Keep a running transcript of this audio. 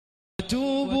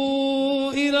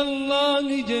وتوبوا إلى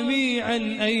الله جميعا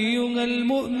أيها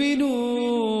المؤمنون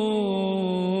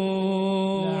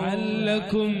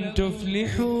لعلكم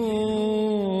تفلحون.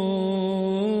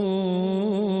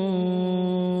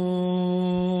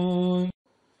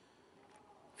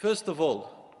 First of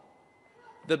all,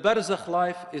 the Barzakh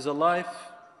life is a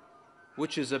life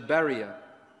which is a barrier,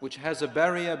 which has a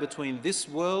barrier between this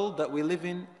world that we live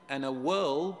in and a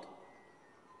world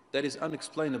that is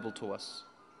unexplainable to us.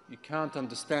 You can't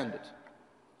understand it.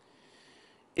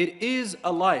 It is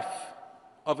a life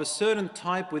of a certain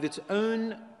type with its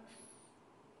own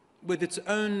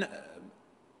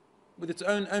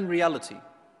reality.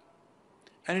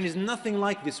 And it is nothing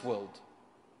like this world.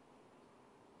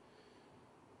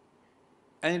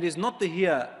 And it is not the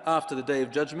hereafter, the day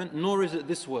of judgment, nor is it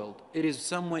this world. It is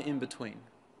somewhere in between.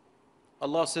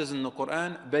 Allah says in the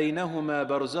Quran, بَيْنَهُمَا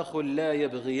بَرْزَخٌ لَا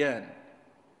يَبْغِيَانِ,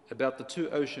 about the two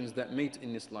oceans that meet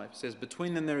in this life. It says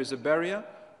between them there is a barrier,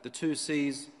 the two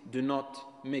seas do not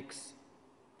mix.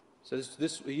 So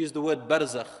we use the word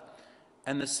Barzakh.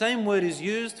 And the same word is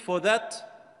used for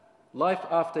that life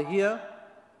after here,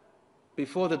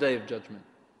 before the day of judgment.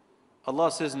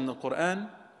 Allah says in the Quran,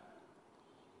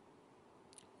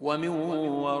 وَمِن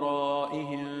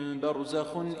وَرَائِهِمْ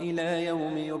بَرْزَخٌ إِلَى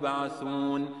يَوْمِ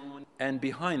يُبْعَثُونَ, and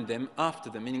behind them, after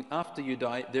them, meaning after you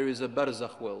die, there is a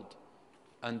Barzakh world,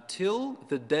 until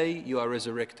the day you are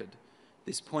resurrected.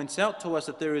 This points out to us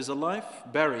that there is a life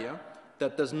barrier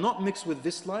that does not mix with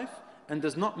this life and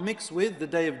does not mix with the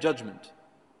day of judgment.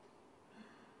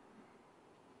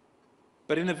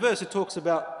 But in a verse it talks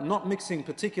about not mixing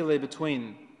particularly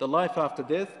between the life after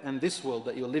death and this world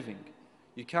that you're living.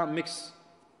 You can't mix.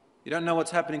 You don't know what's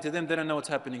happening to them, they don't know what's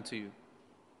happening to you.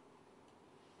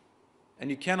 And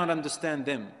you cannot understand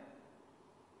them.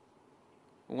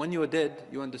 When you are dead,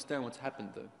 you understand what's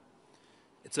happened though.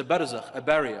 It's a barzakh, a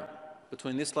barrier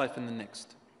between this life and the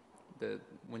next,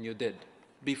 when you're dead,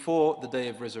 before the day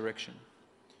of resurrection.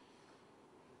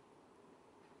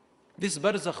 This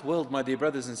barzakh world, my dear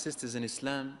brothers and sisters in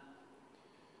Islam,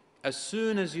 as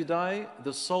soon as you die,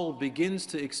 the soul begins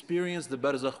to experience the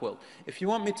barzakh world. If you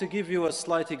want me to give you a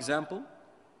slight example,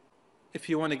 if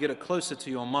you want to get it closer to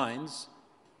your minds,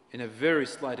 in a very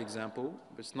slight example,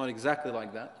 but it's not exactly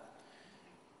like that,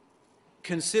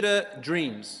 consider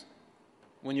dreams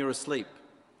when you're asleep.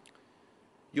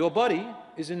 Your body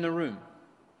is in the room,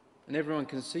 and everyone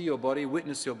can see your body,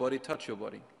 witness your body, touch your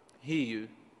body, hear you.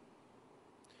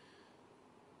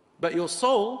 But your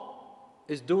soul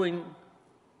is doing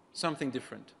something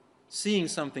different, seeing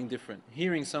something different,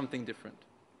 hearing something different.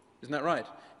 Isn't that right?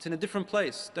 It's in a different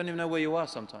place. Don't even know where you are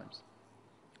sometimes,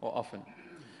 or often.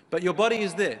 But your body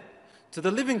is there. To the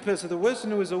living person, the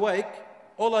person who is awake,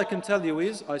 all I can tell you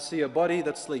is, I see a body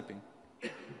that's sleeping.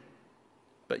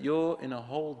 But you're in a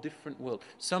whole different world.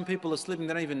 Some people are sleeping,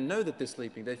 they don't even know that they're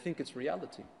sleeping. They think it's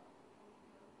reality.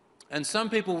 And some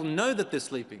people know that they're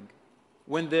sleeping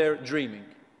when they're dreaming.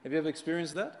 Have you ever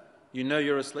experienced that? You know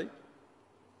you're asleep?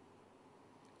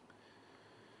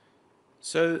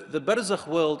 So the Barzakh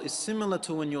world is similar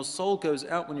to when your soul goes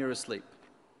out when you're asleep.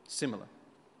 Similar.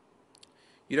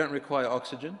 You don't require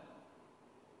oxygen.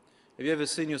 Have you ever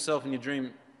seen yourself in your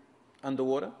dream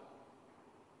underwater?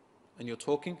 And you're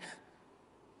talking?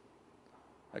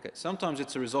 Okay, sometimes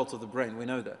it's a result of the brain, we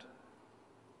know that.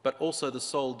 But also the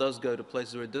soul does go to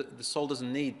places where the soul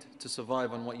doesn't need to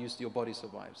survive on what your body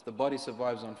survives. The body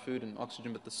survives on food and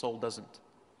oxygen, but the soul doesn't.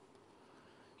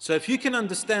 So if you can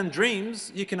understand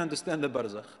dreams, you can understand the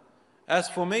Barzakh. As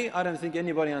for me, I don't think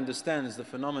anybody understands the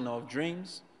phenomena of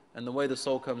dreams and the way the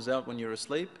soul comes out when you're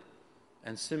asleep.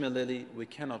 And similarly, we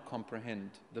cannot comprehend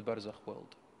the Barzakh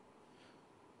world.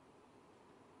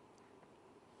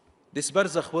 This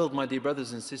Barzakh world, my dear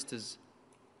brothers and sisters,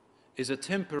 is a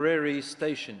temporary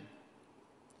station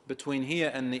between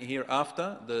here and the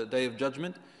hereafter, the day of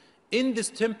judgment. In this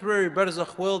temporary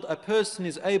Barzakh world, a person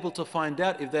is able to find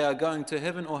out if they are going to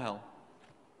heaven or hell.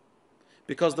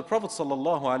 Because the Prophet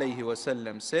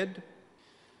ﷺ said,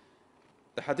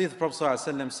 the hadith of the Prophet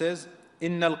ﷺ says,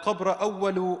 إن القبر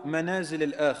أول منازل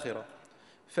الآخرة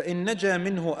فإن نجا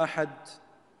منه أحد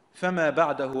فما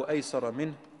بعده أيسر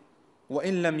منه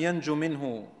وإن لم ينج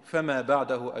منه فما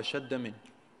بعده أشد منه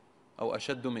أو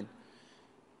أشد منه.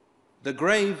 The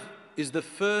grave is the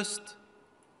first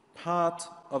part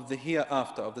of the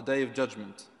hereafter, of the day of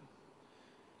judgment.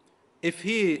 If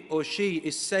he or she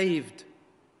is saved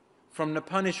from the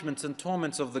punishments and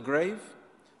torments of the grave,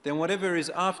 then whatever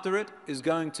is after it is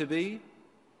going to be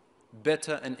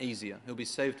better and easier. He'll be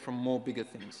saved from more bigger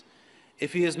things.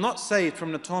 If he is not saved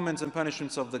from the torments and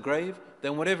punishments of the grave,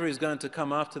 then whatever is going to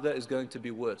come after that is going to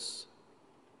be worse.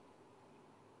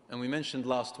 And we mentioned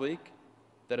last week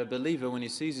that a believer, when he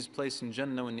sees his place in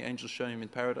Jannah, when the angels show him in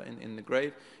paradise, in the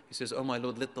grave, he says, "Oh my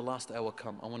Lord, let the last hour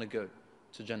come. I want to go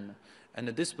to Jannah." And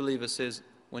the disbeliever says,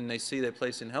 when they see their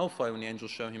place in hellfire, when the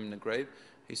angels show him in the grave,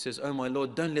 he says, "Oh my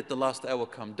Lord, don't let the last hour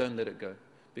come. Don't let it go."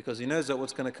 Because he knows that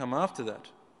what's going to come after that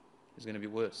is going to be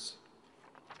worse.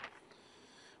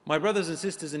 My brothers and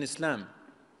sisters in Islam,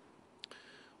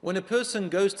 when a person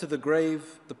goes to the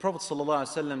grave, the Prophet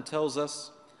ﷺ tells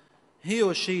us, he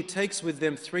or she takes with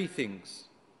them three things.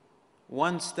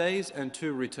 One stays and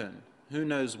two return. Who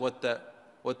knows what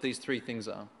these three things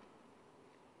are?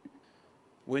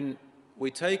 When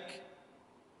we take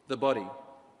the body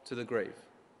to the grave,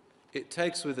 it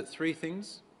takes with it three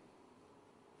things.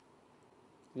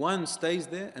 One stays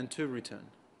there and two return.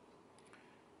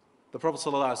 The Prophet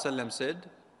ﷺ said,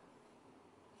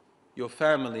 your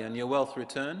family and your wealth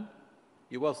return.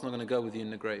 Your wealth's not going to go with you in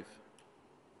the grave.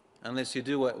 Unless you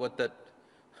do what that,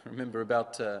 I remember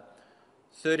about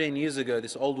 13 years ago,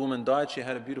 this old woman died. She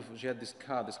had this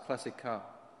car, this classic car.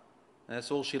 And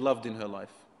that's all she loved in her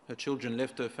life. Her children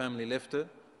left her, family left her,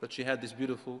 but she had this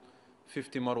beautiful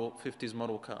 50s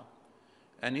model car.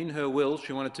 And in her will,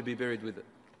 she wanted to be buried with it.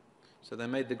 So they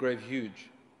made the grave huge,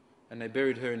 and they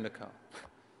buried her in the car.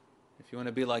 If you want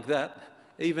to be like that,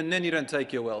 even then you don't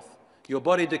take your wealth. Your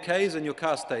body decays and your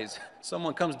car stays.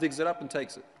 Someone comes, digs it up and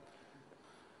takes it.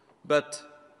 But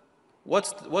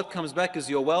what comes back is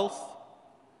your wealth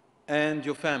and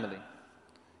your family.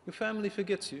 Your family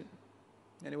forgets you.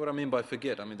 And what I mean by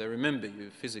forget, I mean they remember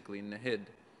you physically in the head.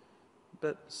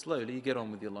 But slowly you get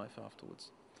on with your life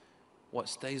afterwards. What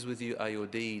stays with you are your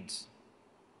deeds.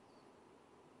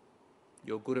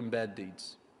 Your good and bad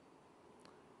deeds.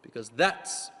 Because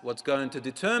that's what's going to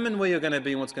determine where you're going to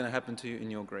be and what's going to happen to you in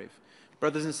your grave.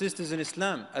 Brothers and sisters in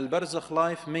Islam, Al-Barzakh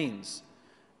life means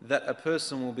that a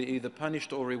person will be either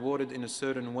punished or rewarded in a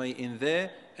certain way in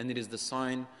there, and it is the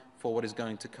sign for what is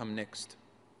going to come next.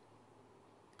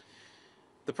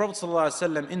 The Prophet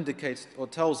ﷺ indicates or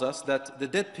tells us that the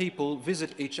dead people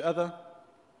visit each other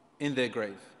in their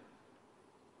grave.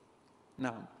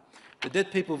 Now, the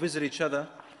dead people visit each other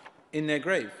in their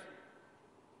grave.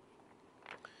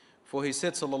 For he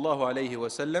said, sallallahu alayhi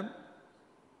wasallam,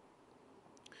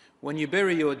 when you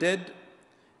bury your dead,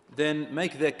 then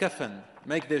make their kafan,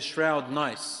 make their shroud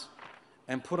nice,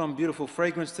 and put on beautiful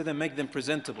fragrance to them, make them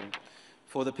presentable.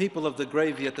 For the people of the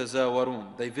grave,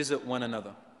 yatazawarun, they visit one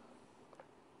another.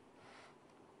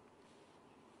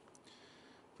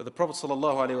 For the Prophet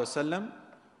sallallahu alayhi wasallam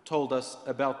told us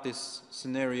about this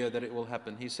scenario that it will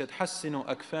happen. He said, حَسِّنُوا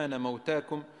أَكْفَانَ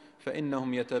مَوْتَاكُمْ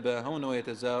فَإِنَّهُمْ يَتَبَاهَوْنَ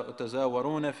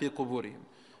وَيَتَزَاوَرُونَ فِي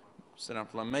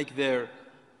قُبُورِهِمْ. Make their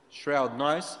shroud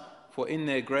nice, for in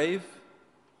their grave,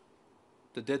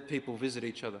 the dead people visit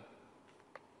each other.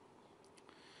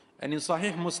 And in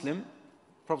Sahih Muslim,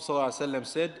 Prophet ﷺ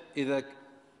said, إِذَا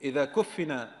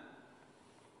كَفَّنَ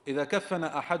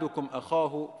أَحَدُكُمْ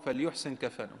أَخَاهُ فَلْيُحْسِنْ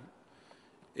كَفَنُهُ.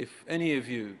 If any of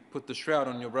you put the shroud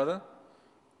on your brother,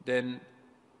 then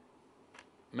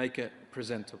make it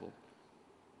presentable.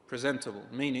 Presentable,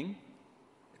 meaning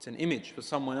it's an image for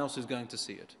someone else who's going to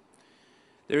see it.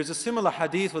 There is a similar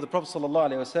hadith where the Prophet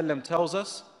ﷺ tells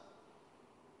us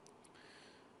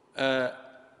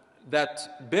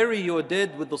that bury your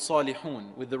dead with the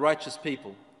salihun, with the righteous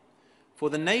people. For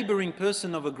the neighboring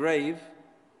person of a grave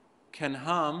can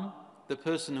harm the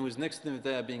person who is next to them if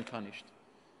they are being punished.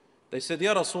 They said,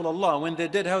 Ya Rasulullah, when they're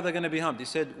dead, how are they going to be harmed? He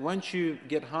said, won't you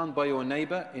get harmed by your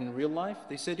neighbor in real life?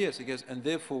 They said, yes. He goes, and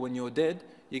therefore when you're dead,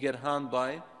 you get harmed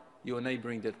by your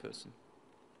neighboring dead person.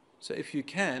 So if you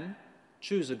can,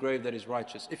 choose a grave that is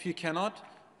righteous. If you cannot,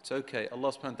 it's okay.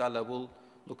 Allah subhanahu wa ta'ala will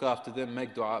look after them,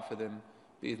 make dua for them,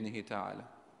 bi'idhnihi ta'ala.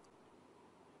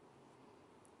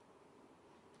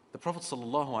 The Prophet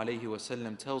sallallahu alayhi wa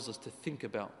sallam tells us to think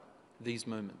about these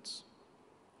moments.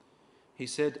 He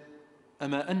said,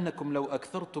 أما أنكم لو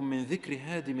أكثرتم من ذكر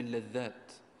هادم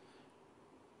اللذات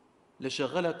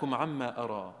لشغلكم عما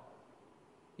أرى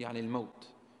يعني الموت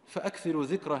فأكثروا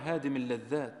ذكر هادم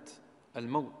اللذات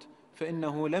الموت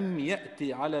فإنه لم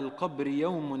يأتي على القبر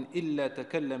يوم إلا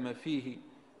تكلم فيه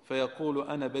فيقول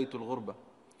أنا بيت الغربة.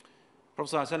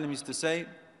 Prophet ﷺ used to say,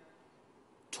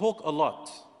 talk a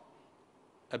lot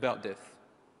about death.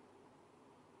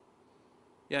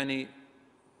 Yani,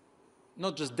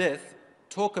 not just death,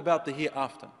 talk about the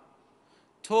hereafter.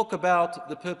 Talk about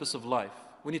the purpose of life.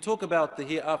 When you talk about the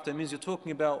hereafter, it means you're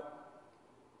talking about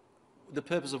the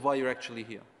purpose of why you're actually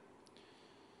here.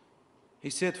 He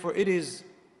said, for it is,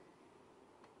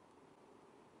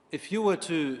 if you were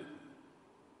to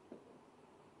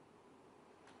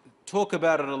talk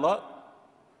about it a lot,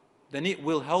 then it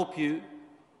will help you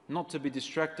not to be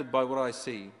distracted by what I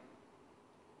see.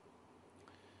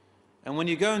 And when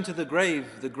you go into the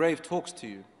grave talks to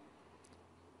you.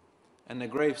 And the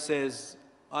grave says,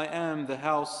 I am the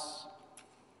house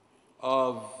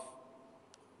of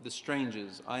the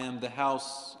strangers. I am the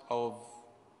house of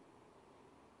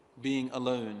being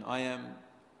alone. I am,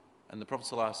 and the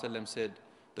Prophet ﷺ said,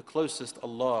 the closest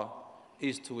Allah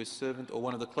is to his servant, or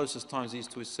one of the closest times he is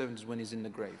to his servant is when he's in the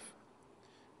grave.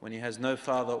 When he has no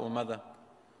father or mother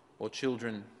or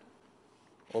children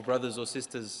or brothers or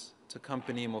sisters to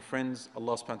accompany him or friends,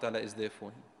 Allah subhanahu wa ta'ala is there for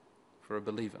him, for a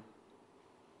believer.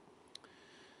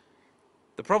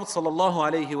 The Prophet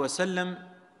ﷺ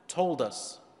told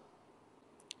us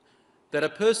that a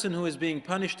person who is being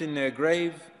punished in their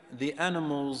grave, the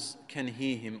animals can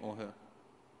hear him or her.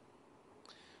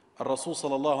 Rasul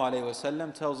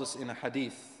ﷺ tells us in a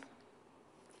hadith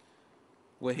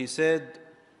where he said,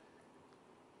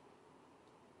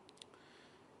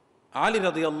 Ali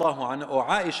radiallahu anha or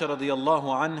Aisha radiallahu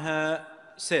anha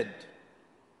said,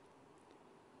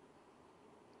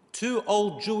 two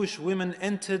old Jewish women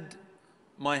entered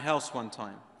my house one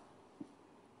time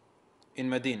in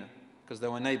Medina, because they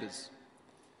were neighbors.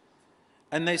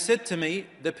 And they said to me,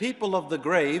 the people of the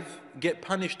grave get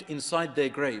punished inside their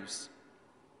graves.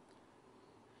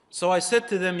 So I said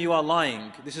to them, you are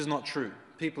lying. This is not true.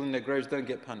 People in their graves don't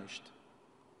get punished.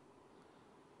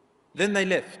 Then they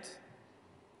left.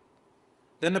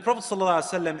 Then the Prophet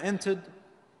ﷺ entered,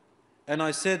 and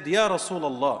I said, Ya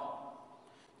Rasulullah,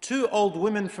 two old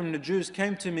women from the Jews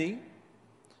came to me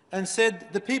and said,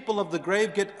 the people of the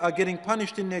grave are getting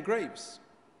punished in their graves.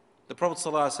 The Prophet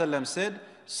ﷺ said,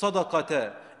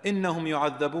 صدقتا إنهم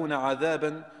يعذبون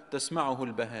عذابا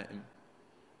تسمعه البهائم.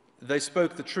 They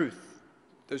spoke the truth,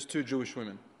 those two Jewish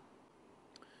women.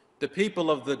 The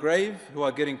people of the grave who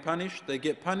are getting punished, they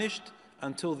get punished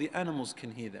until the animals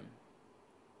can hear them.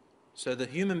 So the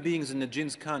human beings and the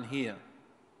jinns can't hear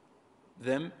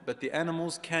them, but the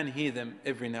animals can hear them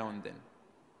every now and then.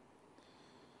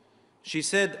 She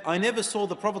said, I never saw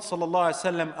the Prophet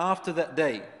ﷺ after that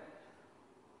day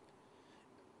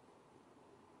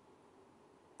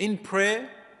in prayer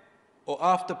or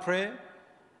after prayer,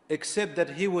 except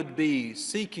that he would be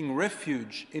seeking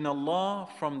refuge in Allah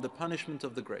from the punishment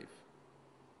of the grave.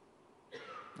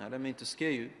 Now, I don't mean to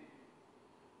scare you,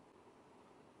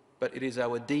 but it is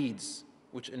our deeds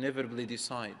which inevitably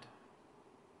decide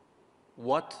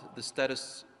what the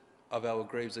status of our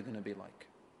graves are going to be like.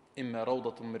 إِمَّا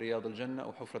رَوْضَةٌ مِّن رِيَاضِ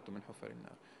الْجَنَّةِ وَحُفْرَةٌ مِّنْ حُفَرِ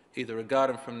النَّارِ. Either a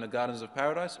garden from the gardens of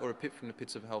paradise or a pit from the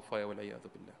pits of hellfire. وَالْعِيَاذُ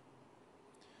بِاللَّهِ.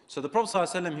 So the Prophet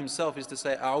ﷺ himself is to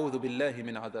say, أَعُوذُ بِاللَّهِ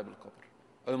مِنْ عَذَابِ الْقَبْرِ.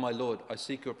 Oh my Lord, I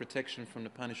seek your protection from the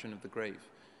punishment of the grave.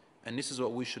 And this is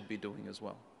what we should be doing as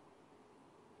well.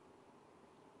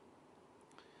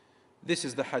 This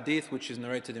is the hadith which is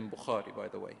narrated in Bukhari, by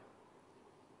the way.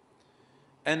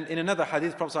 And in another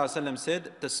hadith, Prophet ﷺ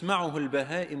said, تَسْمَعُهُ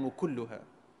الْبَهَائِمُ كُلُّهَا.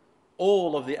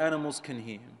 All of the animals can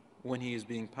hear him when he is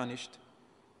being punished.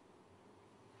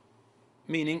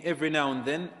 Meaning, every now and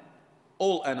then,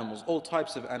 all animals, all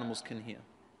types of animals can hear.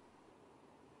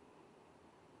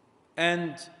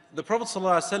 And the Prophet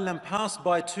ﷺ passed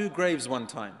by two graves one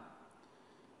time.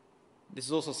 This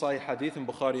is also Sahih Hadith in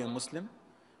Bukhari and Muslim,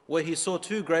 where he saw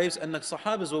two graves and the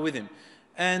Sahabas were with him.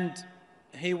 And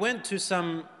he went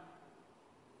to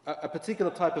a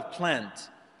particular type of plant,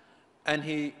 and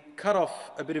he cut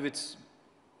off a bit of its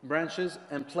branches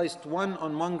and placed one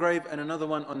on one grave and another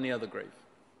one on the other grave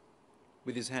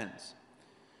with his hands.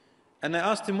 And they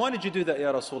asked him, why did you do that,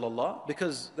 Ya Rasulullah?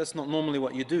 Because that's not normally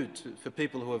what you do for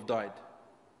people who have died,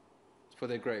 for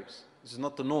their graves. This is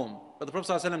not the norm. But the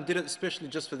Prophet ﷺ did it especially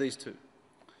just for these two.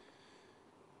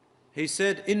 He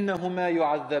said,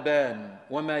 إِنَّهُمَا يُعَذَّبَانِ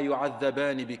وَمَا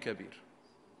يُعَذَّبَانِ بِكَبِيرٍ.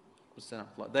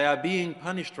 They are being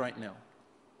punished right now.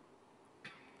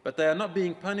 But they are not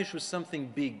being punished with something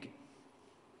big.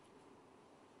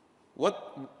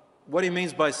 What he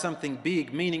means by something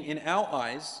big, meaning in our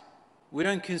eyes, we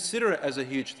don't consider it as a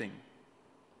huge thing.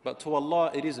 But to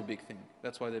Allah, it is a big thing.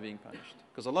 That's why they're being punished.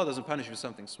 Because Allah doesn't punish you for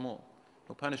something small.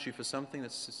 He'll punish you for something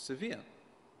that's severe.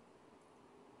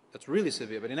 That's really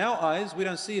severe. But in our eyes, we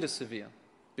don't see it as severe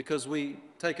because we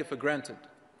take it for granted.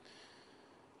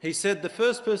 He said the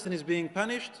first person is being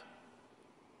punished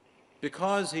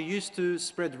because he used to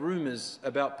spread rumors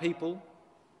about people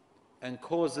and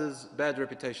causes bad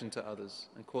reputation to others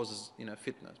and causes,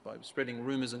 fitna by spreading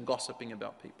rumors and gossiping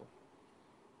about people.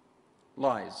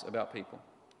 Lies about people.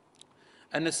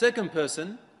 And the second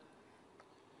person,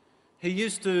 he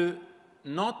used to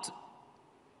not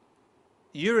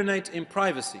urinate in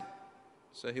privacy.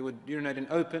 So he would urinate in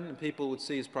open and people would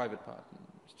see his private part.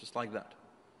 It's just like that.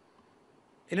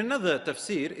 In another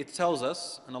tafsir, it tells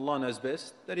us, and Allah knows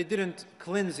best, that he didn't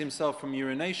cleanse himself from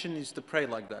urination. He used to pray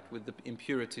like that with the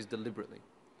impurities deliberately.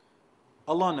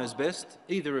 Allah knows best.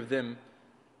 Either of them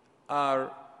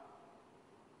are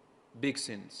big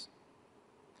sins.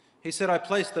 He said, I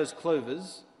placed those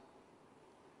clovers.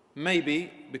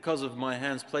 Maybe because of my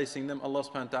hands placing them, Allah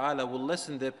subhanahu wa ta'ala will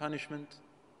lessen their punishment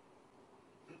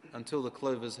until the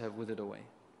clovers have withered away.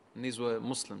 And these were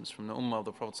Muslims from the Ummah of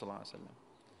the Prophet sallallahu alaihi wasallam.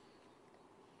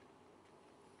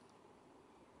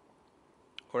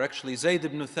 Or actually Zayd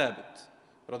ibn Thabit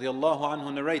radiallahu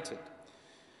anhu narrated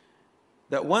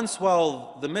that once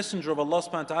while the Messenger of Allah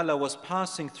subhanahu wa ta'ala was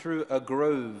passing through a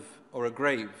grove or a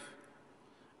grave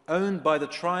owned by the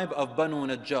tribe of Banu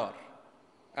Najjar,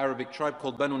 Arabic tribe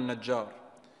called Banu Najjar.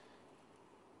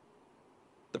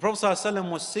 The Prophet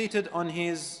ﷺ was seated on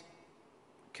his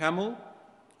camel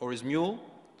or his mule,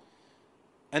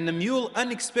 and the mule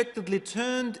unexpectedly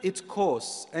turned its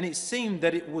course, and it seemed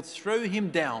that it would throw him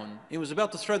down. It was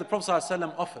about to throw the Prophet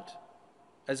ﷺ off it,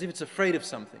 as if it's afraid of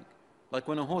something, like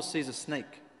when a horse sees a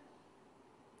snake.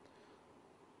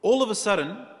 All of a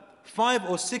sudden, 5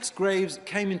 or 6 graves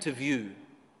came into view.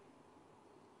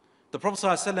 The Prophet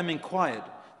ﷺ inquired,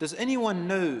 does anyone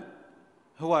know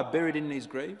who are buried in these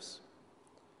graves?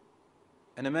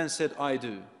 And a man said, I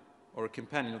do. Or a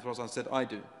companion of the Prophet said, I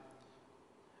do.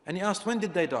 And he asked, when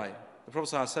did they die? The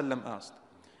Prophet ﷺ asked.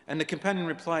 And the companion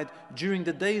replied, during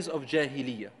the days of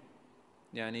Jahiliyyah.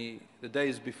 Yani the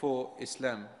days before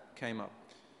Islam came up.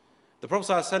 The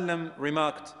Prophet ﷺ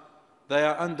remarked, they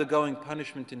are undergoing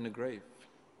punishment in the grave.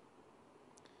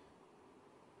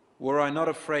 Were I not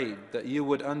afraid that you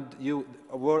would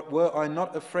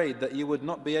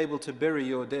not be able to bury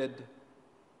your dead,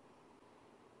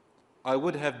 I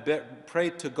would have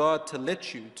prayed to God to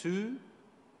let you too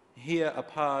hear a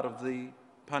part of the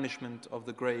punishment of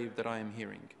the grave that I am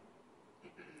hearing.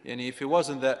 And if it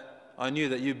wasn't that I knew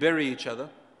that you bury each other,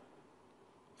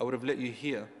 I would have let you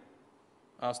hear,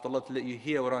 asked Allah to let you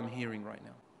hear what I'm hearing right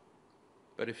now.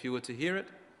 But if you were to hear it,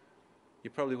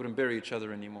 you probably wouldn't bury each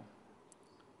other anymore.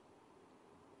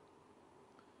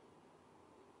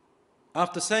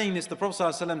 After saying this, the Prophet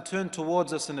ﷺ turned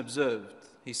towards us and observed.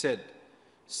 He said,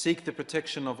 seek the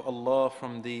protection of Allah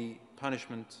from the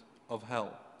punishment of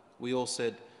hell. We all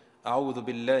said, أعوذ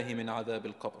بالله من عذاب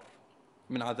القبر,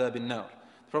 من عذاب النار.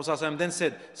 The Prophet ﷺ then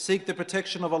said, seek the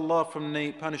protection of Allah from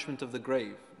the punishment of the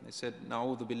grave. They said,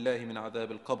 نعوذ بالله من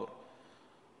عذاب القبر.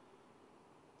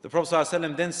 The Prophet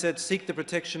ﷺ then said, seek the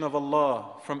protection of Allah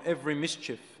from every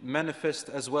mischief, manifest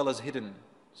as well as hidden.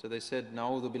 So they said,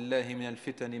 نعوذ بالله من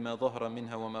الفتن ما ظهر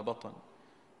منها وما بطن.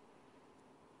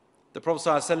 The Prophet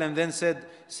ﷺ then said,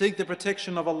 seek the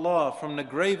protection of Allah from the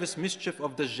gravest mischief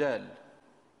of Dajjal.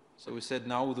 So we said,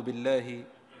 نعوذ بالله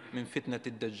من فتنة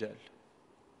الدجال.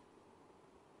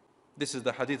 This is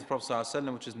the hadith of Prophet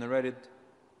ﷺ, which is narrated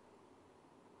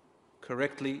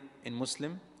correctly in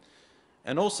Muslim.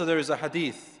 And also there is a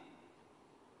hadith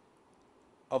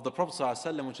of the Prophet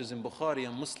ﷺ, which is in Bukhari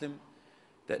and Muslim,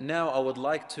 that now I would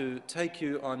like to take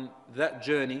you on that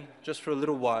journey just for a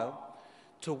little while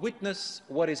to witness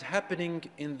what is happening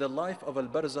in the life of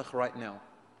Barzakh right now.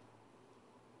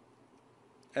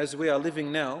 As we are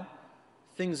living now,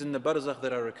 things in the Barzakh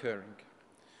that are occurring.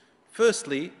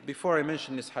 Firstly, before I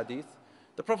mention this hadith,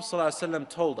 the Prophet ﷺ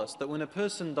told us that when a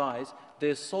person dies,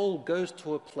 their soul goes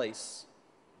to a place,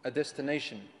 a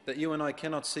destination that you and I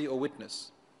cannot see or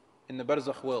witness in the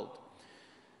Barzakh world.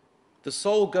 The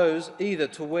soul goes either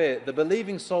to where the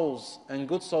believing souls and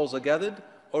good souls are gathered,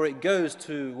 or it goes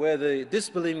to where the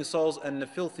disbelieving souls and the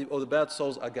filthy or the bad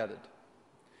souls are gathered.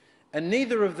 And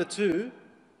neither of the two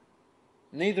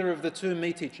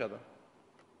meet each other.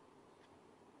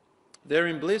 They're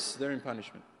in bliss, they're in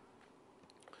punishment.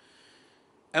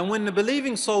 And when the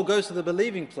believing soul goes to the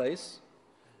believing place,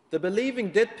 the believing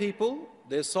dead people,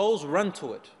 their souls run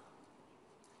to it.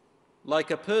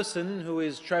 Like a person who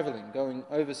is traveling, going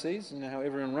overseas, you know how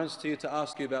everyone runs to you to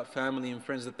ask you about family and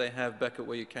friends that they have back at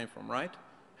where you came from, right?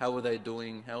 How are they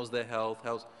doing? How's their health?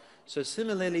 So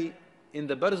similarly, in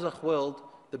the Barzakh world,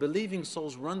 the believing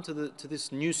souls run to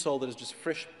this new soul that is just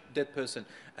fresh, dead person,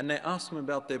 and they ask them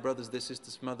about their brothers, their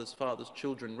sisters, mothers, fathers,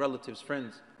 children, relatives,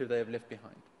 friends who they have left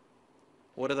behind.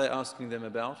 What are they asking them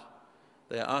about?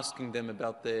 They are asking them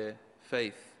about their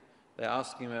faith. They are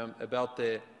asking them about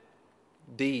their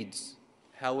deeds.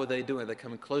 How are they doing? Are they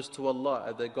coming close to Allah?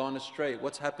 Have they gone astray?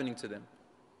 What's happening to them?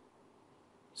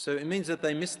 So it means that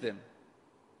they miss them.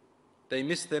 They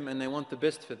miss them and they want the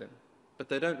best for them, but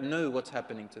they don't know what's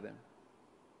happening to them.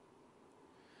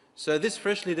 So this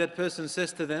freshly dead person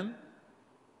says to them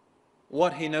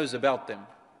what he knows about them.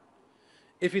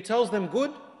 If he tells them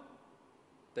good,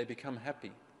 they become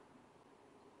happy.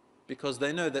 Because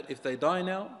they know that if they die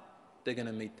now, they're going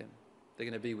to meet them. They're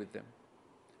going to be with them.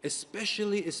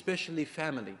 Especially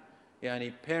family.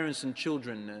 Yani parents and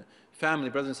children, family,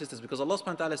 brothers and sisters. Because Allah subhanahu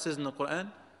wa ta'ala says in the Quran,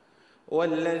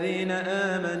 وَالَّذِينَ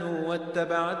آمَنُوا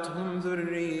وَاتَّبَعَتْهُمْ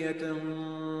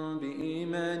ذُرِّيَّتَهُمْ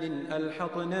بِإِيمَانٍ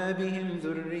أَلْحَقْنَا بِهِمْ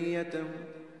ذُرِّيَّتَهُمْ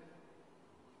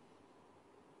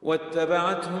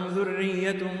واتبعتهم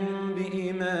ذريتهم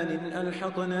بإيمان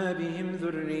ألحقنا بهم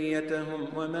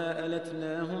ذريتهم وما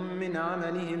ألتناهم من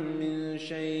عملهم من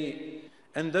شيء.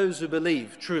 And those who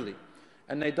believe truly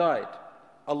and they died,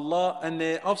 Allah and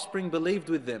their offspring believed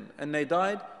with them and they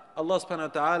died, Allah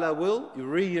subhanahu wa ta'ala will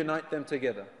reunite them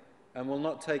together and will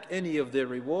not take any of their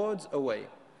rewards away.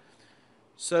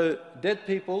 So dead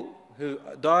people who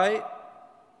die,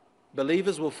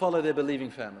 believers will follow their believing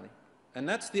family. And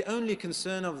that's the only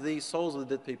concern of the souls of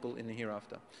the dead people in the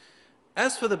hereafter.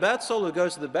 As for the bad soul who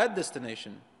goes to the bad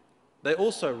destination, they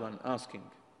also run asking.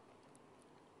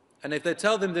 And if they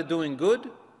tell them they're doing good,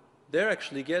 they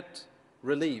actually get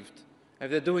relieved.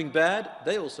 If they're doing bad,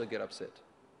 they also get upset.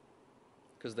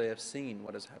 Because they have seen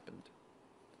what has happened.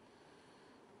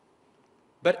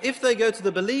 But if they go to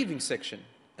the believing section,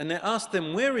 and they ask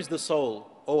them, where is the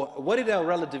soul? Or what did our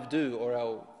relative do? Or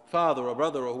our father or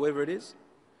brother or whoever it is?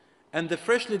 And the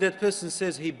freshly dead person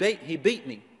says, he beat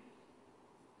me.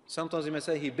 Sometimes he may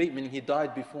say, he beat me and he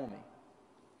died before me.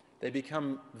 They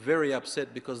become very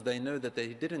upset because they know that they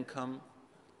didn't come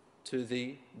to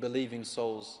the believing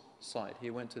soul's side. He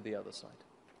went to the other side.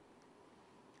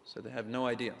 So they have no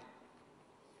idea.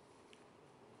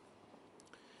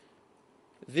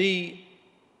 The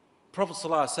Prophet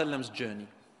ﷺ's journey.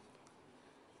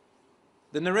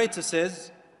 The narrator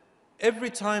says, every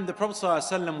time the Prophet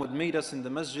ﷺ would meet us in the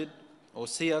masjid or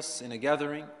see us in a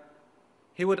gathering,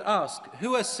 he would ask,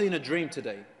 who has seen a dream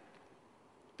today?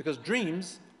 Because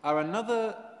dreams are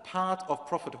another part of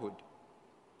prophethood.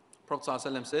 Prophet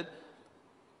ﷺ said,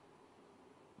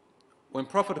 when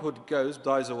prophethood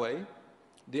dies away,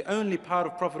 the only part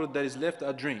of prophethood that is left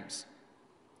are dreams.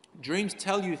 Dreams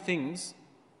tell you things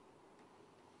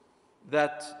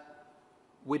that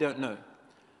we don't know.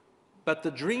 But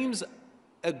the dreams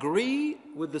agree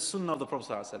with the sunnah of the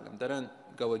Prophet ﷺ. They don't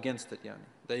go against it, yani.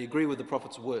 They agree with the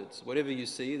Prophet's words. Whatever you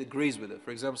see, it agrees with it.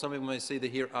 For example, some people may see the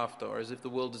hereafter, or as if the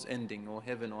world is ending, or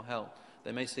heaven or hell.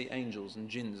 They may see angels and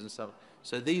jinns and stuff.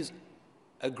 So these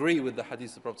agree with the hadith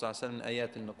of the Prophet ﷺ and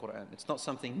ayat in the Quran. It's not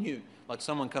something new. Like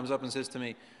someone comes up and says to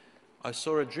me, I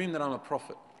saw a dream that I'm a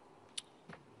prophet.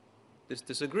 This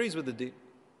disagrees with the deen.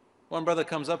 One brother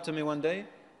comes up to me one day,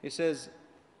 he says,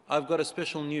 I've got a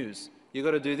special news. You've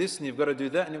got to do this and you've got to do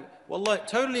that. And wallah,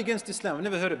 totally against Islam. I've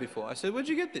never heard it before. I said, where'd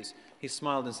you get this? He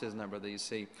smiled and says, no brother, you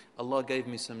see, Allah gave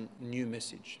me some new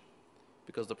message.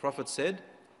 Because the Prophet said,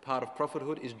 part of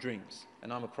prophethood is dreams.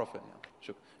 And I'm a prophet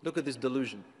now. Look at this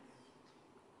delusion.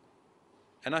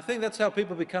 And I think that's how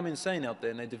people become insane out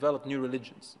there and they develop new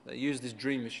religions. They use this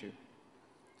dream issue.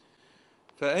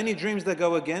 For any dreams that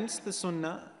go against the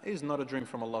sunnah, is not a dream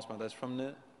from Allah subhanahu wa ta'ala, it's from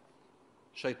the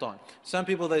shaitan. Some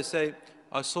people, they say,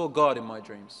 I saw God in my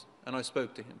dreams and I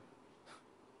spoke to him.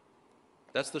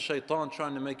 That's the shaitan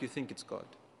trying to make you think it's God.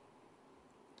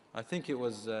 I think it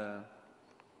was Abdul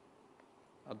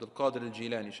Qadir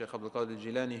al-Jilani, Shaykh Abdul Qadir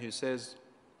al-Jilani, who says,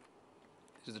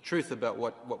 this is the truth about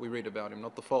what we read about him,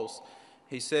 not the false.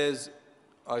 He says,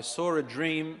 I saw a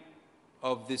dream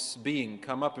of this being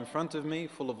come up in front of me,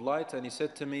 full of light, and he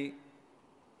said to me,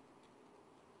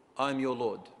 I'm your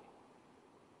Lord,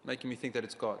 making me think that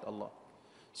it's God, Allah.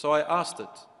 So I asked it,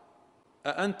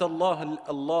 أَأَنْتَ اللَّهُ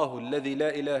الَّذِي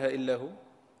لَا إِلَهَ إِلَّا هُ?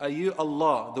 Are you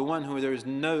Allah, the one who there is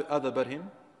no other but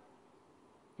Him?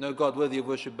 No God worthy of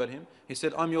worship but Him? He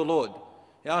said, I'm your Lord.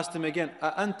 He asked him again,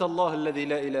 أَأَنْتَ اللَّهُ الَّذِي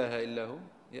لَا إِلَهَ إِلَّا هُ?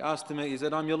 He asked him, he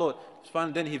said, I'm your Lord.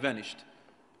 Finally, then he vanished.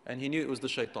 And he knew it was the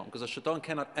shaitan, because the shaitan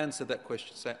cannot answer that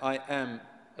question. Say, I am.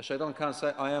 A shaitan can't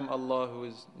say, I am Allah who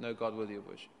is no God worthy of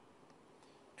worship.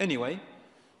 Anyway,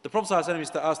 the Prophet ﷺ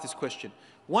used to ask this question.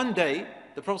 One day,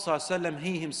 the Prophet ﷺ,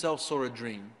 he himself saw a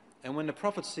dream. And when the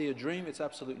Prophets see a dream, it's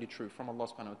absolutely true from Allah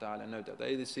subhanahu wa ta'ala, no doubt.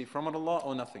 They either see from Allah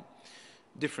or nothing.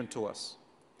 Different to us.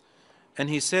 And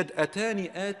he said,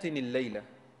 Atani atini al-layla.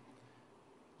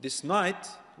 This night,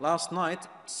 last night,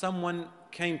 someone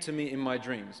came to me in my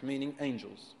dreams, meaning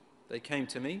angels. They came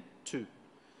to me too.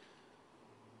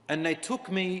 And they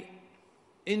took me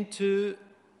into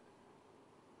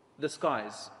the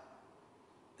skies,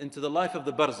 into the life of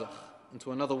the Barzakh,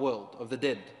 into another world of the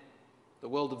dead, the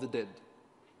world of the dead.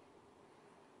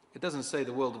 It doesn't say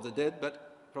the world of the dead,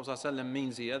 but Prophet ﷺ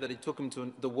means here that he took him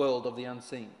to the world of the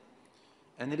unseen.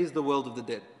 And it is the world of the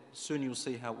dead. Soon you'll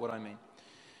see what I mean.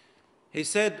 He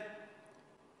said,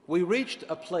 we reached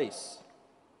a place.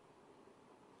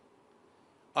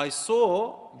 I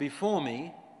saw before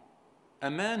me a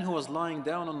man who was lying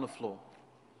down on the floor,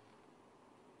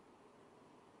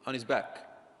 on his back.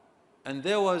 And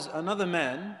there was another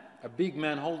man, a big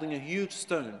man, holding a huge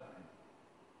stone.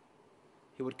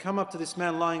 He would come up to this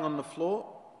man lying on the floor,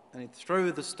 and he'd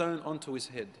throw the stone onto his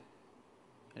head,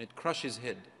 and it'd crush his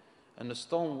head, and the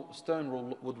stone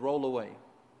would roll away.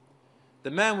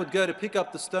 The man would go to pick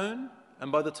up the stone,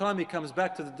 and by the time he comes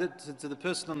back to the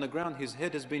person on the ground, his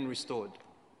head has been restored.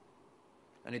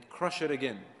 And he'd crush it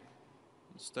again.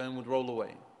 The stone would roll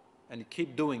away. And he'd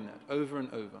keep doing that over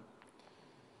and over.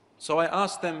 So I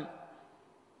asked them,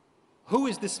 who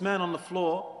is this man on the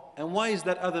floor, and why is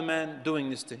that other man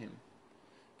doing this to him?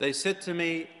 They said to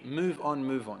me, move on,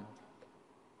 move on.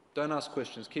 Don't ask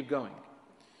questions, keep going.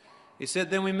 He said,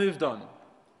 then we moved on.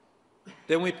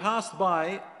 Then we passed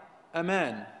by a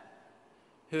man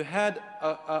who had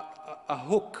a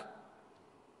hook,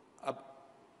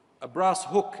 a brass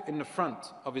hook in the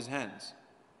front of his hands.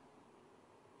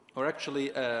 Or actually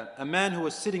a man who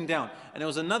was sitting down, and there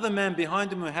was another man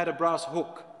behind him who had a brass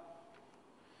hook.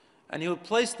 And he would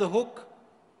place the hook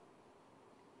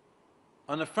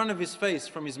on the front of his face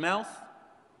from his mouth,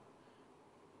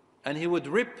 and he would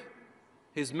rip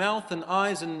his mouth and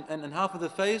eyes and half of the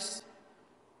face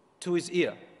to his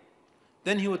ear.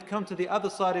 Then he would come to the other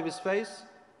side of his face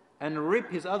and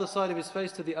rip his other side of his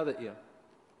face to the other ear.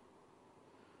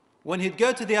 When he'd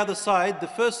go to the other side, the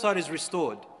first side is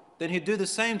restored. Then he'd do the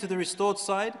same to the restored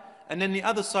side, and then the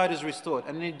other side is restored,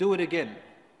 and then he'd do it again.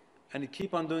 And he'd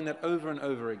keep on doing that over and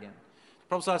over again. The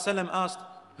Prophet ﷺ asked,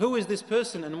 who is this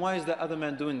person, and why is that other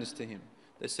man doing this to him?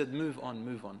 They said, move on,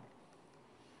 move on.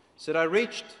 He said, I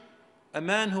reached a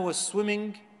man who was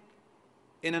swimming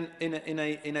in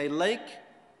a lake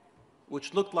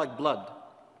which looked like blood.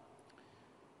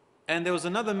 And there was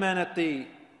another man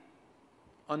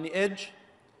on the edge.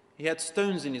 He had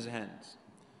stones in his hands.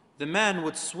 The man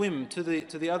would swim to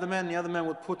the other man, the other man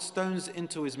would put stones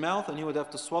into his mouth, and he would have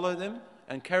to swallow them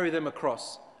and carry them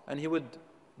across. And he would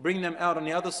bring them out on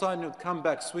the other side, and he would come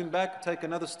back, swim back, take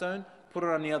another stone, put it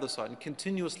on the other side, and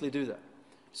continuously do that.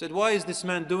 He said, why is this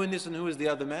man doing this, and who is the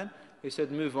other man? He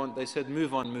said, move on. They said,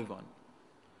 move on, move on.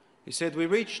 He said, we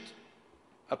reached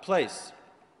a place.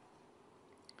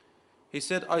 He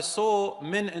said, I saw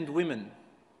men and women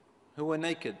who were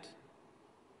naked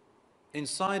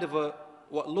inside of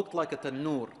what looked like a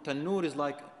tannoor. Tannoor is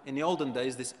like, in the olden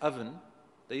days, this oven.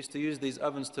 They used to use these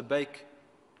ovens to bake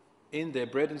in their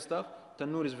bread and stuff.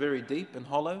 Tannoor is very deep and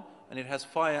hollow, and it has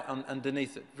fire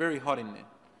underneath it, very hot in there.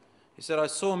 He said, I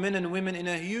saw men and women in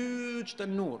a huge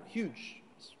tannoor, huge,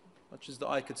 as much as the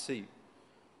eye could see.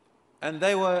 And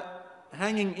they were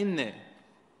hanging in there.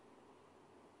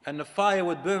 And the fire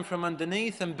would burn from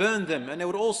underneath and burn them, and they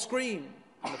would all scream,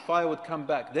 and the fire would come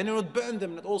back. Then it would burn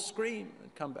them, and they'd all scream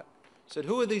and come back. He said,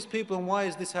 who are these people, and why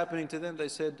is this happening to them? They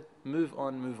said, move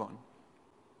on, move on.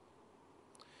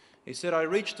 He said, I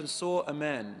reached and saw a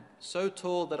man so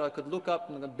tall that I could look up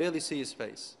and I could barely see his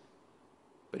face.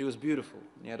 But he was beautiful,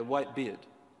 and he had a white beard.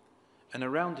 And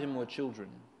around him were children,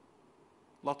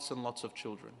 lots and lots of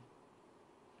children,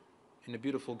 in a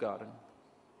beautiful garden.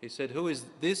 He said, who is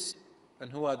this,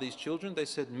 and who are these children? They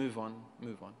said, move on,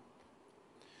 move on.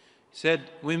 He said,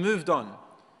 we moved on,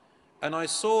 and I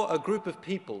saw a group of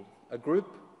people, a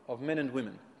group of men and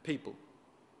women, people.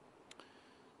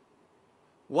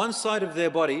 One side of their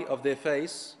body, of their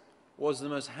face, was the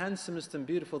most handsomest and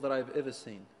beautiful that I've ever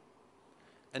seen.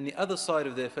 And the other side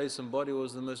of their face and body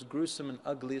was the most gruesome and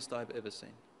ugliest I've ever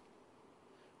seen.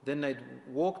 Then they'd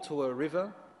walk to a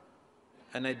river,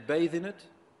 and they'd bathe in it,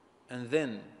 and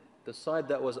then the side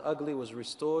that was ugly was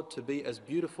restored to be as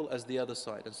beautiful as the other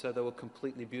side. And so they were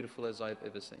completely beautiful as I've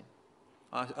ever seen.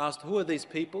 I asked, who are these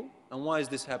people, and why is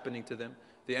this happening to them?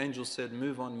 The angel said,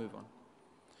 move on, move on.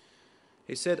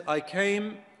 He said, I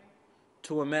came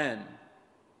to a man,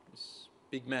 this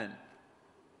big man,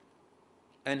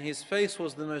 and his face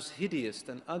was the most hideous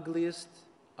and ugliest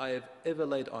I have ever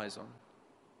laid eyes on.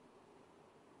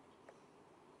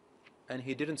 And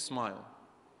he didn't smile.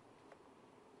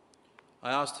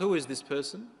 I asked, who is this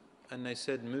person? And they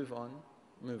said, move on,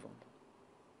 move on.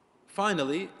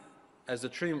 Finally, as the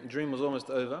dream was almost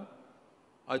over,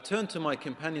 I turned to my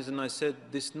companions and I said,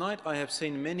 this night I have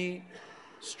seen many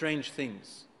strange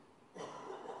things.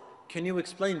 Can you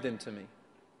explain them to me?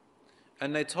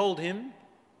 And they told him,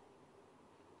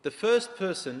 the first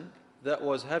person that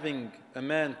was having a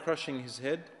man crushing his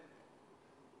head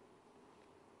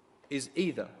is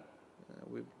either,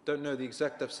 we don't know the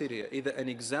exact tafsir here, either an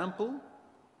example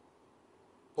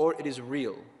or it is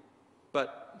real.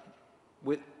 But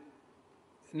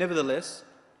Nevertheless,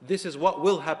 this is what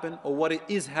will happen, or what it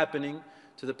is happening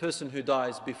to the person who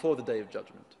dies before the Day of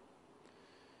Judgment.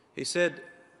 He said,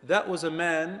 that was a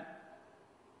man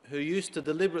who used to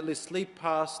deliberately sleep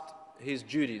past his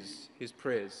duties, his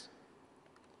prayers.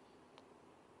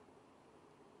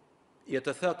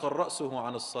 يتثاقل رأسه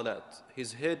عن الصلاة.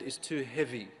 His head is too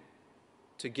heavy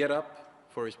to get up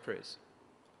for his prayers.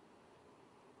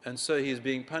 And so he is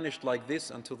being punished like this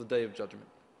until the Day of Judgment.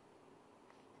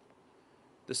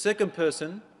 The second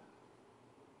person,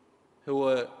 who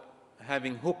were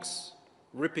having hooks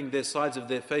ripping their sides of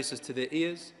their faces to their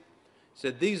ears,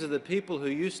 said these are the people who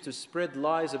used to spread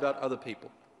lies about other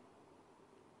people.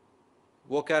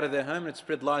 Walk out of their home and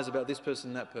spread lies about this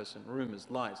person, that person, rumors,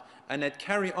 lies. And they'd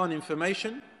carry on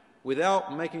information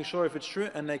without making sure if it's true,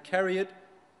 and they carry it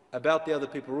about the other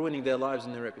people, ruining their lives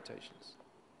and their reputations.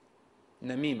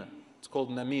 Namima. It's called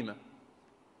namima.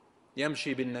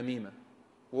 Yamshi bin namima.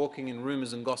 Walking in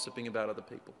rumors and gossiping about other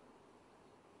people.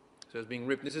 So it's being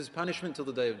ripped. This is punishment till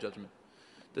the Day of Judgment.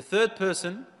 The third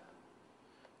person,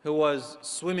 who was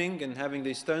swimming and having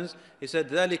these stones, he said,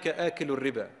 ذَلِكَ آكِلُ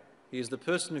الرِّبَى. He is the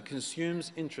person who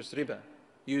consumes interest, riba,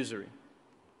 usury.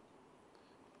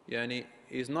 Yani,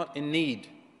 he is not in need.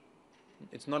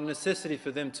 It's not a necessity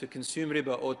for them to consume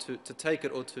riba, or to take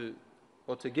it, or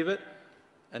to give it,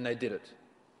 and they did it.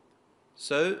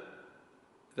 So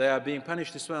they are being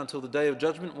punished this way until the Day of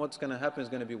Judgment. What's going to happen is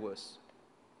going to be worse.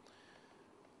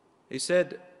 He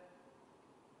said,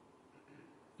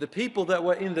 the people that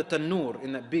were in the tanur,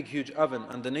 in that big huge oven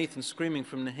underneath and screaming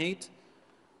from the heat,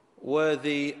 were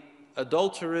the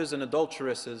adulterers and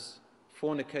adulteresses,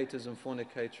 fornicators and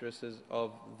fornicatresses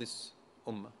of this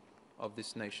ummah, of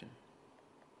this nation.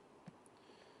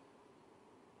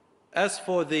 As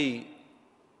for the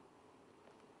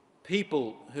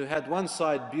people who had one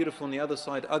side beautiful and the other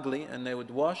side ugly, and they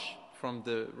would wash from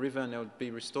the river and they would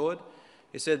be restored,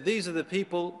 he said these are the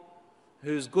people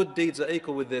whose good deeds are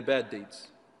equal with their bad deeds.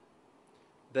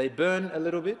 They burn a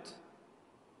little bit,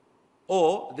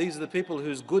 or these are the people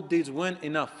whose good deeds weren't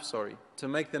enough, to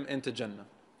make them enter Jannah.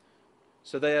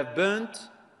 So they have burnt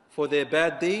for their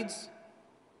bad deeds,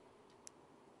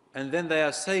 and then they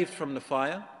are saved from the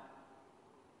fire,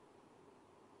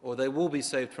 or they will be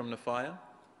saved from the fire,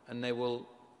 and they will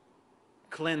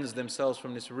cleanse themselves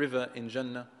from this river in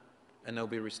Jannah, and they'll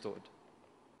be restored.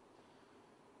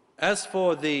 As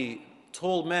for the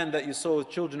tall man that you saw with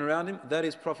children around him, that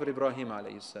is Prophet Ibrahim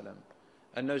alayhi salam.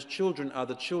 And those children are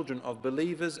the children of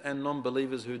believers and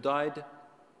non-believers who died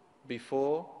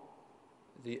before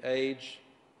the age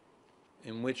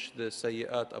in which the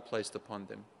sayyat are placed upon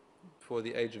them, for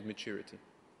the age of maturity.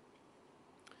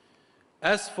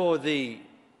 As for the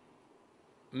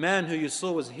man who you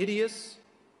saw was hideous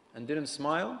and didn't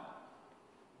smile,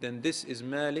 then this is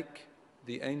Malik,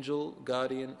 the angel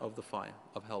guardian of the fire,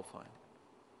 of hellfire.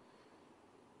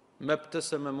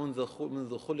 مَبْتَسَمَ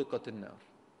مُنْذُ خُلِقَتِ النَّارِ.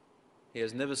 He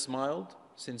has never smiled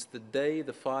since the day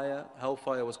the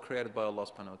hellfire was created by Allah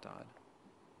subhanahu wa ta'ala.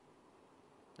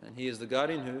 And he is the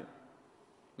guardian who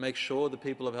makes sure the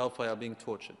people of hellfire are being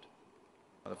tortured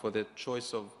for their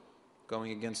choice of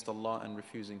going against Allah and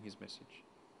refusing His message.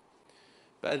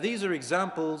 But these are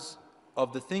examples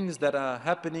of the things that are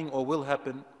happening or will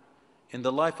happen in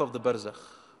the life of the Barzakh.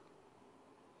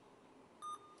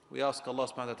 We ask Allah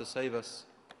subhanahu wa ta'ala to save us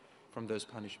from those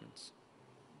punishments.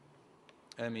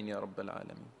 Ameen ya Rabbal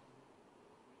Alameen.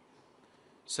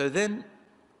 So then,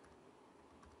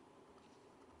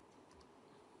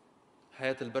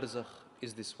 Hayat al-Barzakh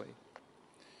is this way.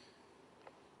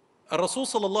 Rasul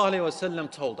sallallahu alayhi wa sallam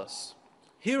told us,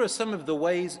 here are some of the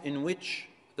ways in which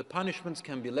the punishments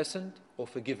can be lessened or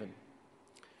forgiven.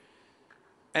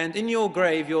 And in your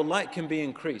grave, your light can be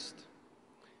increased,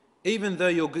 even though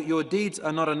your deeds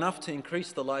are not enough to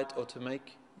increase the light or to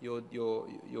make your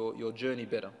journey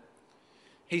better.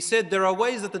 He said there are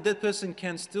ways that the dead person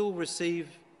can still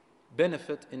receive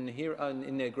benefit in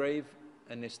their grave,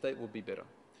 and their state will be better.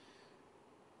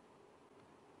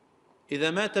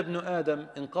 إذا مات ابن آدم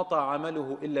انقطع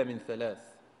عمله إلا من ثلاث.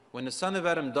 When the son of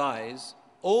Adam dies,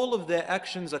 all of their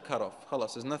actions are cut off.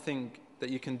 Khalas, there's nothing that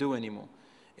you can do anymore,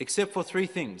 except for three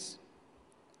things.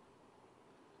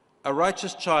 A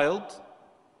righteous child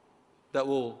that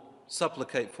will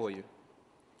supplicate for you,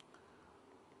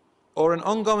 or an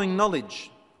ongoing knowledge,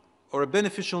 or a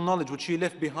beneficial knowledge which you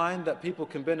left behind that people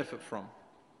can benefit from,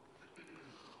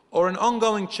 or an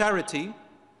ongoing charity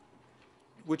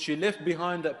which you left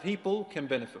behind that people can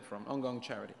benefit from, ongoing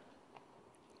charity.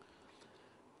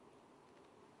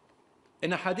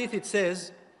 In a hadith it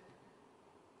says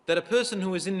that a person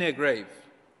who is in their grave,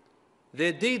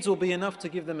 their deeds will be enough to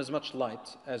give them as much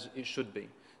light as it should be.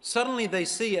 Suddenly they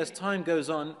see, as time goes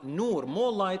on, nur,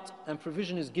 more light and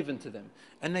provision is given to them.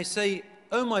 And they say,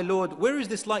 "Oh my Lord, where is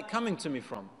this light coming to me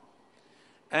from?"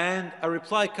 And a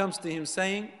reply comes to him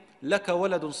saying, "لَكَ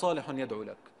وَلَدٌ صَالِحٌ يَدْعُ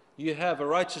لَكَ." You have a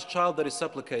righteous child that is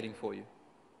supplicating for you.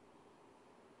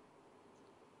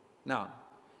 Now,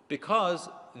 because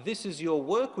this is your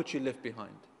work which you left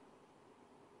behind.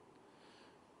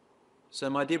 So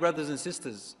my dear brothers and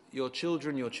sisters, your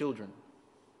children,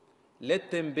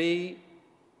 let them be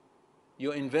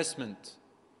your investment.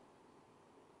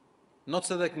 Not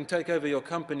so they can take over your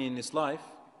company in this life,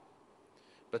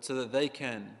 but so that they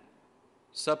can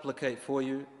supplicate for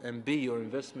you and be your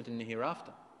investment in the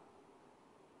hereafter.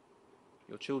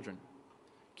 Your children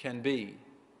can be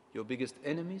your biggest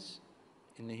enemies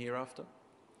in the hereafter,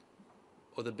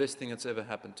 or the best thing that's ever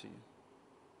happened to you.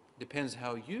 Depends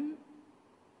how you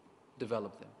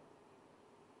develop them.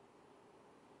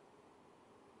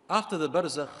 After the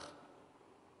Barzakh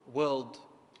world,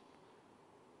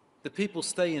 the people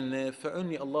stay in there for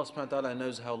only Allah subhanahu wa ta'ala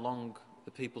knows how long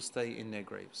the people stay in their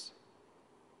graves.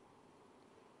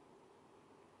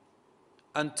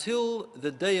 Until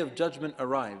the day of judgment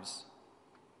arrives,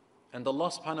 and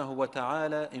Allah subhanahu wa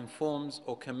ta'ala informs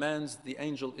or commands the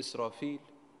angel Israfil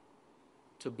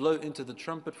to blow into the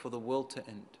trumpet for the world to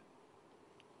end.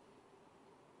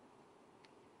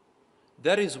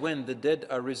 That is when the dead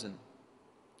are risen,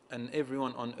 and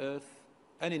everyone on earth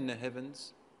and in the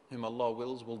heavens, whom Allah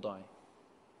wills, will die.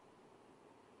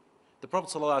 The Prophet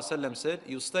ﷺ said,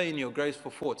 "You'll stay in your graves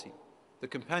for 40. The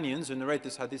companions who narrate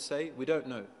this hadith say, "We don't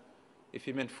know if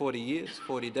he meant 40 years,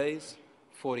 40 days,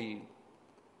 40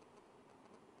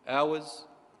 hours,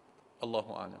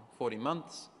 Allahu A'lam, 40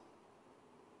 months,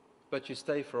 but you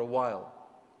stay for a while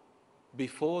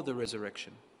before the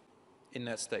resurrection in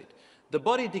that state." The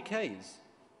body decays,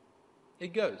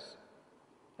 it goes.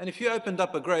 And if you opened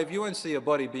up a grave, you won't see a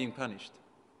body being punished.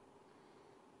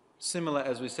 Similar,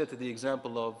 as we said, to the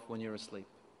example of when you're asleep.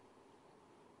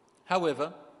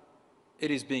 However,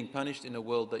 it is being punished in a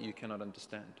world that you cannot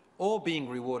understand, or being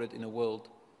rewarded in a world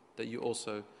that you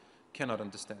also cannot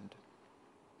understand.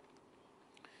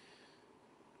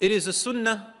 It is a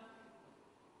sunnah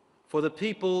for the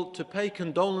people to pay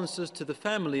condolences to the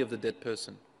family of the dead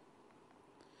person.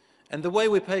 And the way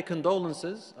we pay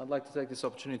condolences, I'd like to take this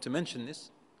opportunity to mention this,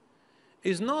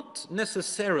 is not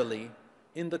necessarily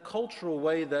in the cultural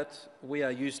way that we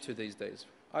are used to these days.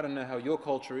 I don't know how your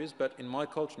culture is, but in my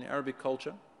culture, in the Arabic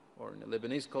culture, or in the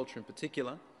Lebanese culture in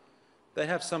particular, they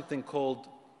have something called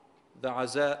the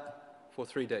aza for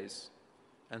 3 days.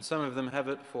 And some of them have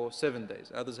it for 7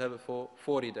 days, others have it for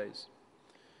 40 days.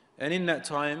 And in that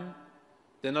time,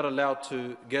 they're not allowed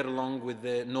to get along with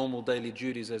their normal daily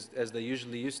duties as they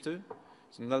usually used to.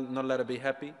 So not allowed to be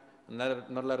happy, not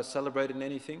allowed to celebrate in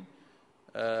anything.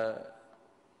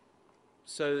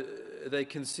 So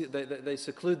they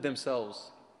seclude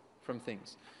themselves from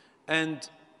things. And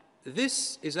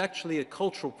this is actually a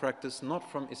cultural practice, not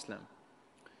from Islam.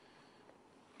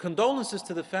 Condolences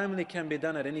to the family can be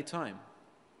done at any time.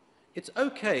 It's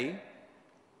okay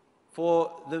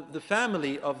for the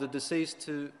family of the deceased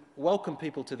to welcome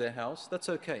people to their house, that's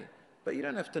okay. But you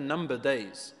don't have to number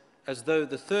days, as though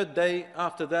the 3rd day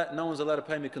after that, no one's allowed to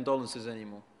pay me condolences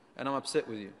anymore, and I'm upset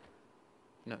with you.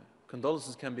 No,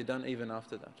 condolences can be done even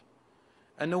after that.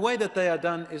 And the way that they are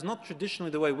done is not traditionally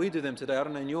the way we do them today. I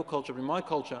don't know in your culture, but in my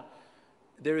culture,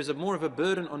 there is more of a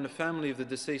burden on the family of the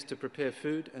deceased to prepare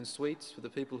food and sweets for the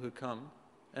people who come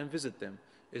and visit them.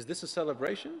 Is this a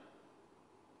celebration?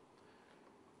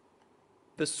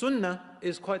 The sunnah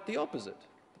is quite the opposite.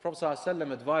 The Prophet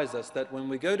ﷺ advised us that when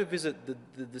we go to visit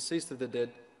the deceased of the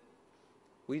dead,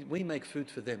 we make food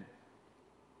for them.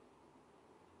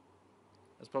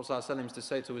 As the Prophet ﷺ used to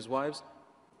say to his wives,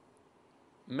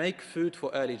 make food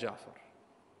for Ali Ja'far.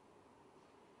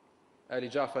 Ali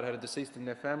Ja'far had a deceased in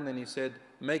their family, and he said,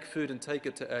 make food and take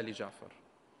it to Ali Ja'far.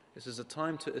 This is a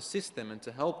time to assist them and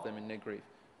to help them in their grief.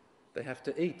 They have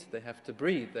to eat, they have to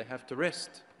breathe, they have to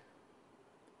rest.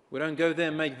 We don't go there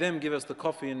and make them give us the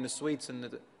coffee and the sweets.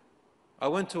 I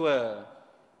went to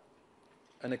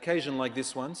an occasion like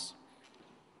this once,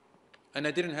 and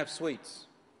they didn't have sweets.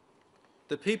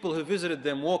 The people who visited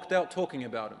them walked out talking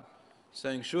about them,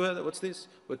 saying, "Sure, what's this?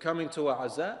 We're coming to a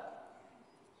aza,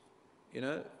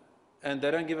 and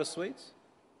they don't give us sweets?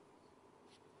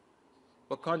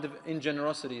 What kind of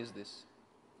ingenerosity is this?"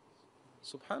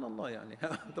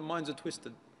 Subhanallah, the minds are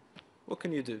twisted. What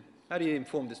can you do? How do you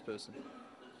inform this person?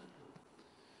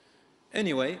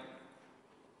 Anyway,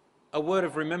 a word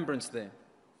of remembrance there,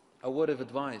 a word of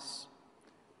advice.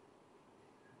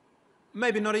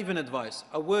 maybe not even advice,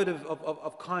 a word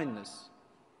of kindness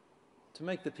to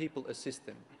make the people assist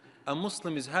them. A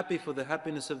Muslim is happy for the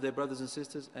happiness of their brothers and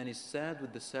sisters and is sad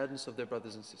with the sadness of their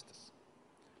brothers and sisters.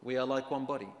 We are like one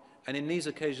body, and in these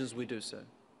occasions we do so.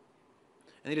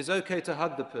 And it is okay to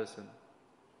hug the person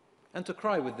and to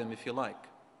cry with them if you like.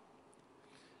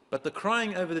 But the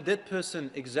crying over the dead person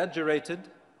exaggerated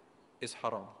is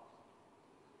haram.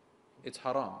 It's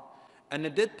haram. And the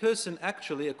dead person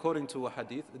actually, according to a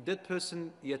hadith, the dead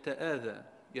person yata'adha.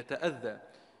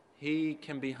 He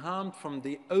can be harmed from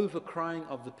the overcrying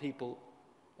of the people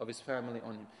of his family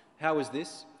on him. How is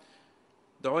this?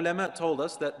 The ulama told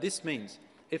us that this means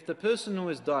if the person who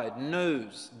has died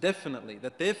knows definitely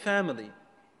that their family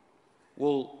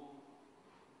will,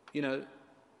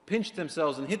 pinch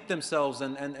themselves and hit themselves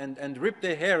and rip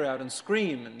their hair out and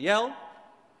scream and yell,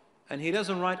 and he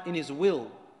doesn't write in his will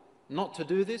not to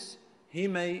do this, he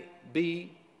may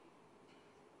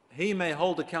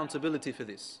hold accountability for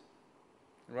this.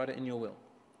 Write it in your will.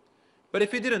 But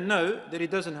if he didn't know, then he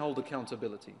doesn't hold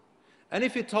accountability. And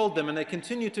if he told them and they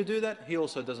continue to do that, he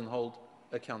also doesn't hold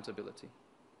accountability.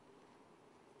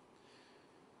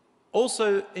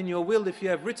 Also, in your will, if you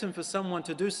have written for someone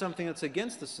to do something that's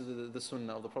against the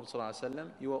sunnah of the Prophet ﷺ,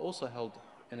 you are also held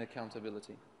in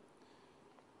accountability.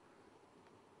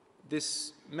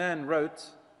 This man wrote,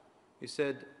 he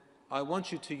said, I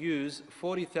want you to use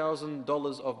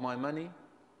 $40,000 of my money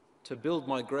to build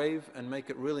my grave and make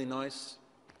it really nice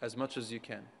as much as you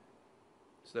can,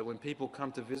 so that when people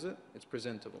come to visit, it's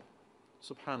presentable.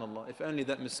 Subhanallah, if only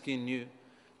that miskin knew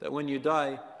that when you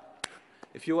die,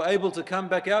 if you were able to come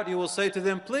back out, you will say to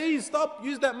them, please stop,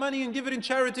 use that money and give it in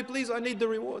charity, please, I need the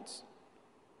rewards.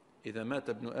 When the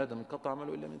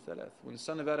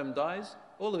son of Adam dies,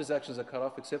 all of his actions are cut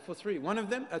off except for three. One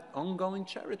of them, at ongoing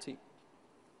charity.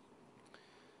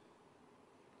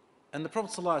 And the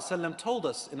Prophet ﷺ told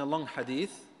us in a long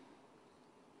hadith,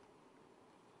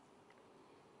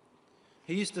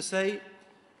 he used to say,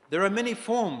 there are many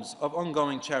forms of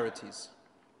ongoing charities.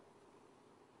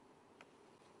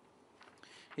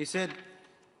 He said,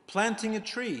 planting a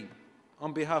tree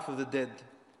on behalf of the dead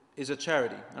is a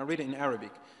charity. I'll read it in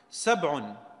Arabic.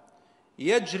 سبع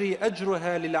يجري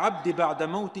أجرها للعبد بعد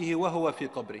موته وهو في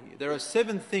قبره. There are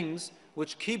 7 things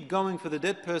which keep going for the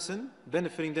dead person,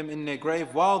 benefiting them in their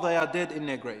grave while they are dead in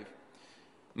their grave.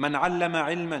 من علم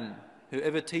علما,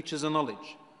 whoever teaches a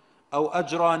knowledge. أو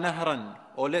أجرى نهرا,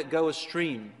 or let go a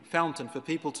stream, fountain for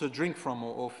people to drink from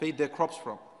or feed their crops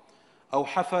from. أو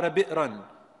حفر بئرا,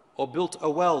 or built a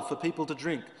well for people to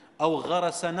drink. أو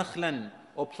غرس نخلا,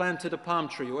 or planted a palm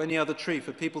tree or any other tree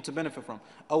for people to benefit from.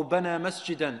 أو بنى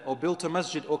مسجدا, or built a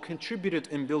masjid or contributed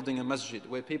in building a masjid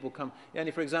where people come.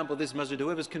 Yani, for example, this masjid,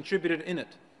 whoever's contributed in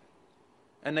it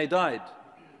and they died,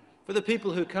 for the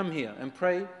people who come here and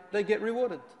pray, they get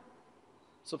rewarded.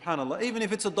 Subhanallah, even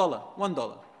if it's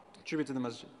 $1 contribute to the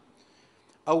masjid.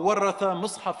 أو ورث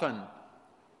مصحفا,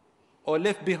 or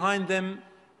left behind them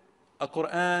a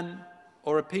Quran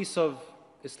or a piece of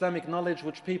Islamic knowledge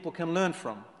which people can learn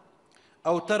from.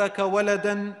 أو ترك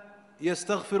ولدا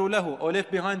يستغفر له, or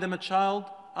left behind them a child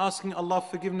asking Allah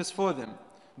forgiveness for them.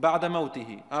 بعد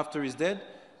موته, after he's dead,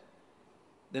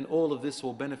 then all of this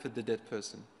will benefit the dead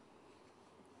person.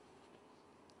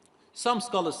 Some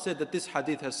scholars said that this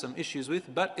hadith has some issues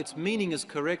with, but its meaning is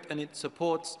correct and it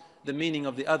supports the meaning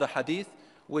of the other hadith,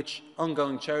 which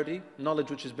ongoing charity, knowledge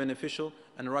which is beneficial,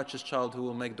 and a righteous child who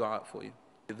will make dua for you.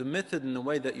 The method and the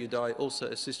way that you die also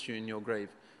assists you in your grave.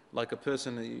 Like a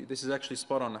person, this is actually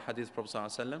spot on the hadith of Prophet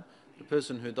ﷺ, the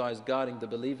person who dies guarding the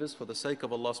believers for the sake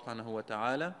of Allah subhanahu wa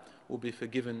ta'ala will be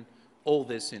forgiven all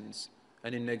their sins.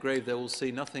 And in their grave they will see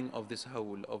nothing of this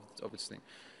hawl, of this thing.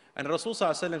 And Rasul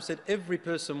ﷺ said, every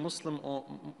person, Muslim or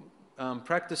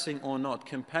practicing or not,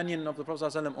 companion of the Prophet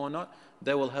ﷺ or not,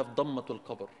 they will have dammatul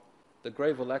qabr. The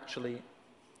grave will actually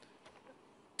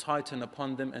tighten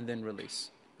upon them and then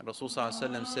release. And Rasul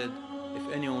ﷺ said, if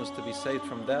anyone was to be saved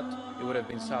from that, it would have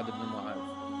been Sa'd ibn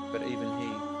Mu'adh. But even he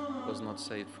was not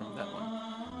saved from that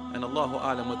one. And Allahu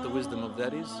A'lam, what the wisdom of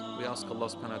that is, we ask Allah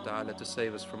subhanahu wa ta'ala to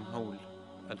save us from hawl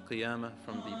al-qiyamah,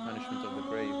 from the punishment of the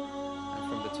grave, and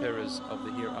from the terrors of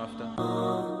the hereafter.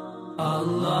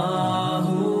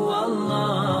 Allahu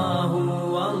Allah.